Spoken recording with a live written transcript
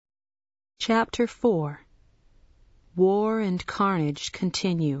Chapter 4. War and carnage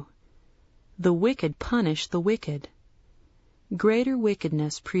continue. The wicked punish the wicked. Greater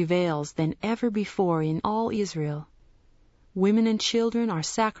wickedness prevails than ever before in all Israel. Women and children are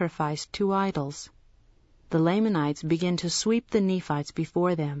sacrificed to idols. The Lamanites begin to sweep the Nephites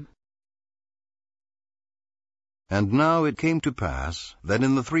before them. And now it came to pass that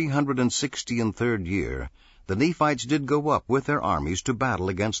in the 363rd year the Nephites did go up with their armies to battle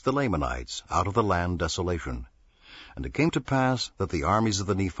against the Lamanites out of the land Desolation. And it came to pass that the armies of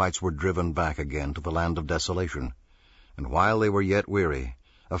the Nephites were driven back again to the land of Desolation. And while they were yet weary,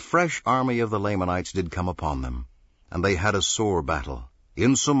 a fresh army of the Lamanites did come upon them. And they had a sore battle,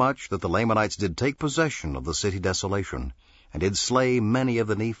 insomuch that the Lamanites did take possession of the city Desolation, and did slay many of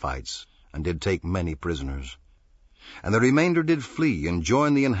the Nephites, and did take many prisoners. And the remainder did flee, and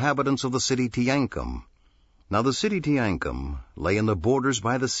join the inhabitants of the city Teancum. Now the city Teancum lay in the borders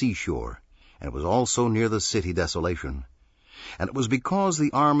by the seashore, and it was also near the city Desolation. And it was because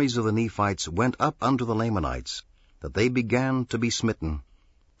the armies of the Nephites went up unto the Lamanites, that they began to be smitten.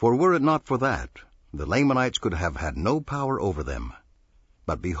 For were it not for that, the Lamanites could have had no power over them.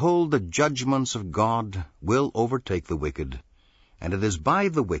 But behold, the judgments of God will overtake the wicked, and it is by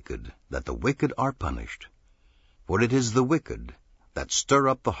the wicked that the wicked are punished. For it is the wicked that stir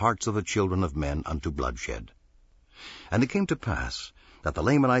up the hearts of the children of men unto bloodshed. And it came to pass that the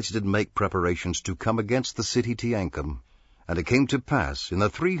Lamanites did make preparations to come against the city Teancum. And it came to pass in the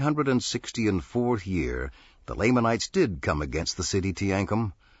 364th year the Lamanites did come against the city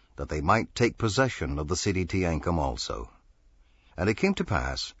Teancum, that they might take possession of the city Teancum also. And it came to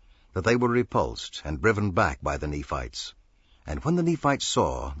pass that they were repulsed and driven back by the Nephites. And when the Nephites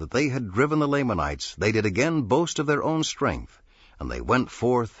saw that they had driven the Lamanites, they did again boast of their own strength, and they went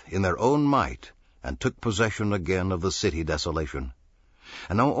forth in their own might, and took possession again of the city Desolation.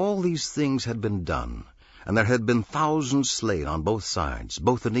 And now all these things had been done, and there had been thousands slain on both sides,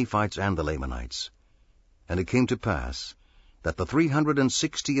 both the Nephites and the Lamanites. And it came to pass that the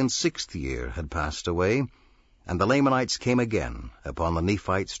 366th year had passed away, and the Lamanites came again upon the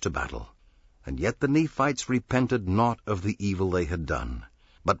Nephites to battle. And yet the Nephites repented not of the evil they had done,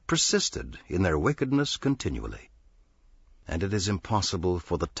 but persisted in their wickedness continually. And it is impossible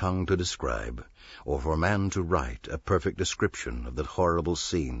for the tongue to describe, or for man to write a perfect description of that horrible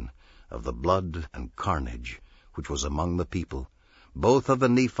scene, of the blood and carnage which was among the people, both of the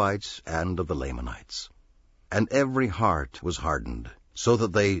Nephites and of the Lamanites. And every heart was hardened, so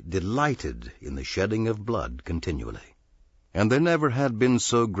that they delighted in the shedding of blood continually. And there never had been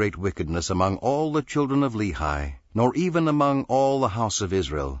so great wickedness among all the children of Lehi, nor even among all the house of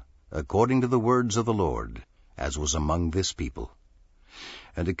Israel, according to the words of the Lord, as was among this people.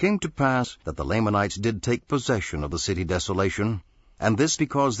 And it came to pass that the Lamanites did take possession of the city Desolation, and this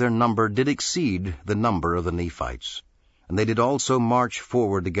because their number did exceed the number of the Nephites. And they did also march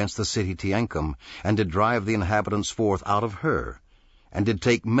forward against the city Teancum, and did drive the inhabitants forth out of her, and did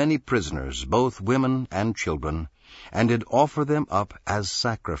take many prisoners, both women and children, and did offer them up as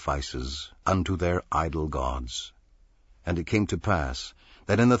sacrifices unto their idol gods. And it came to pass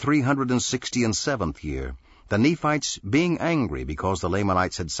that in the 367th year, the Nephites, being angry because the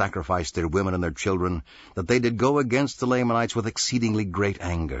Lamanites had sacrificed their women and their children, that they did go against the Lamanites with exceedingly great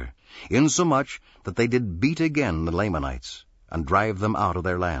anger, insomuch that they did beat again the Lamanites, and drive them out of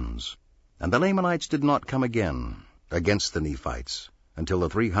their lands. And the Lamanites did not come again against the Nephites until the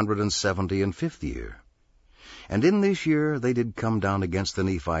 375th year. And in this year they did come down against the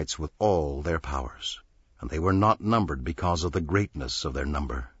Nephites with all their powers, and they were not numbered because of the greatness of their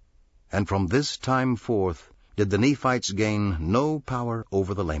number. And from this time forth did the Nephites gain no power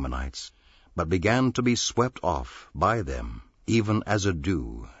over the Lamanites, but began to be swept off by them, even as a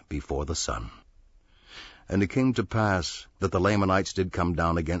dew before the sun. And it came to pass that the Lamanites did come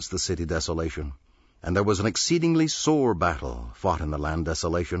down against the city Desolation, and there was an exceedingly sore battle fought in the land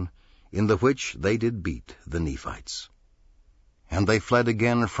Desolation, in the which they did beat the Nephites. And they fled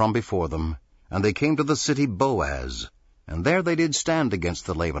again from before them, and they came to the city Boaz, and there they did stand against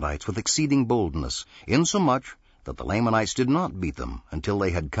the Lamanites with exceeding boldness, insomuch that the Lamanites did not beat them until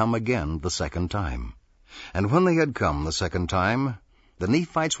they had come again the second time. And when they had come the second time, the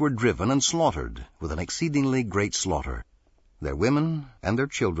Nephites were driven and slaughtered with an exceedingly great slaughter. Their women and their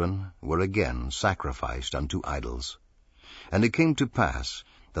children were again sacrificed unto idols. And it came to pass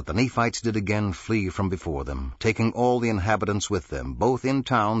that the Nephites did again flee from before them, taking all the inhabitants with them, both in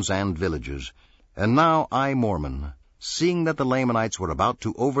towns and villages. And now I, Mormon, seeing that the Lamanites were about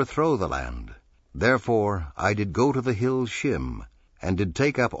to overthrow the land, therefore I did go to the hill Shim, and did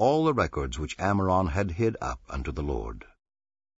take up all the records which Ammoron had hid up unto the Lord.